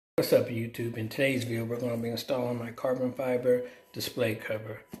What's up YouTube? In today's video we're going to be installing my carbon fiber display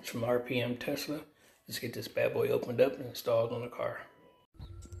cover. It's from RPM Tesla. Let's get this bad boy opened up and installed on the car.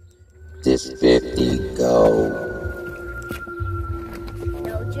 This 50 go.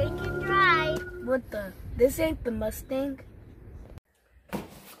 No drink and drive. What the? This ain't the Mustang.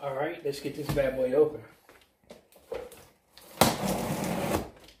 Alright, let's get this bad boy open.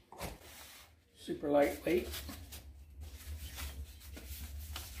 Super lightweight.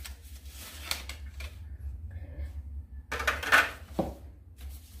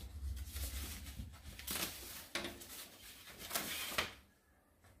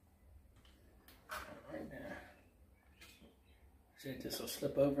 So this will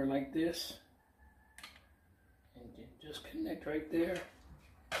slip over like this, and then just connect right there.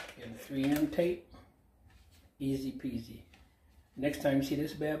 And 3M tape, easy peasy. Next time you see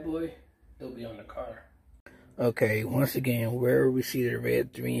this bad boy, it'll be on the car. Okay, once again, wherever we see the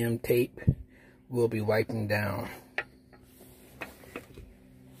red 3M tape, we'll be wiping down.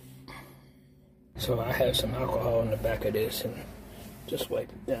 So I have some alcohol in the back of this, and just wipe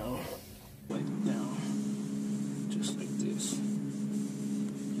it down. Wipe it down, just like this.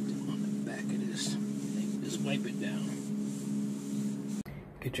 Just wipe it down.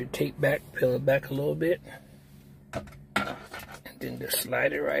 Get your tape back, peel it back a little bit, and then just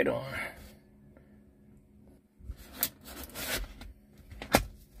slide it right on.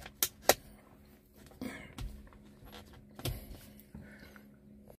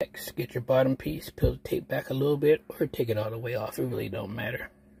 Next, get your bottom piece, peel the tape back a little bit, or take it all the way off, it really don't matter.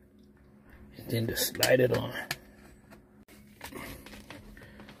 And then just slide it on.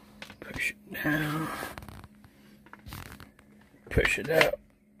 Push it down. Push it out.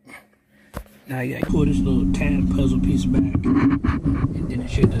 Now you gotta pull this little tan puzzle piece back, and then it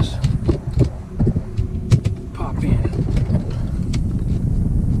should just pop in.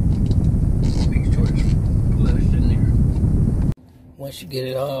 Make sure it's flush in there. Once you get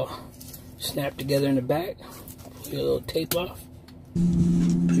it all snapped together in the back, pull your little tape off.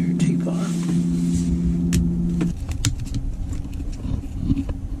 Put your tape on.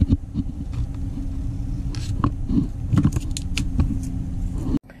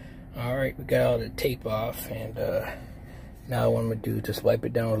 Alright, we got all the tape off, and now what I'm going to do is just wipe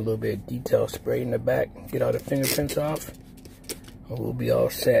it down with a little bit of detail spray in the back, get all the fingerprints off, and we'll be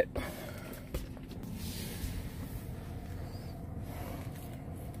all set.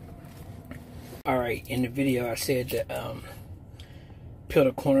 Alright, in the video I said that peel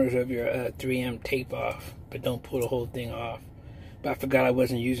the corners of your 3M tape off, but don't pull the whole thing off. But I forgot I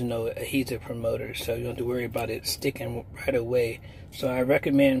wasn't using no adhesive promoter, so you don't have to worry about it sticking right away. So I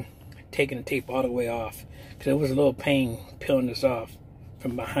recommend taking the tape all the way off, because it was a little pain peeling this off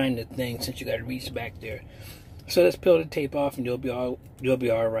from behind the thing since you got to reach back there. So let's peel the tape off and you'll be all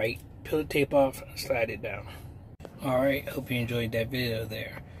right. Peel the tape off and slide it down. Alright, hope you enjoyed that video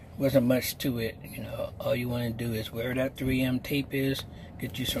there. Wasn't much to it, you know. All you want to do is where that 3M tape is,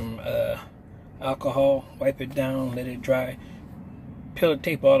 get you some alcohol, wipe it down, let it dry. Peel the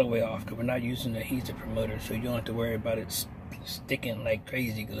tape all the way off, because we're not using the adhesive promoter, so you don't have to worry about it sticking like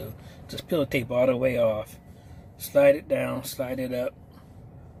crazy glue. Just peel the tape all the way off, slide it down, slide it up,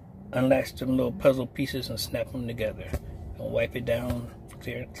 unlatch them little puzzle pieces and snap them together, and wipe it down,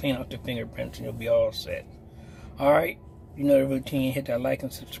 clean out the fingerprints, and you'll be all set. Alright, you know the routine. Hit that like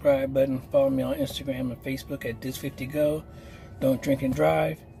and subscribe button. Follow me on Instagram and Facebook at This50Go. Don't drink and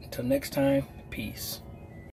drive. Until next time, peace.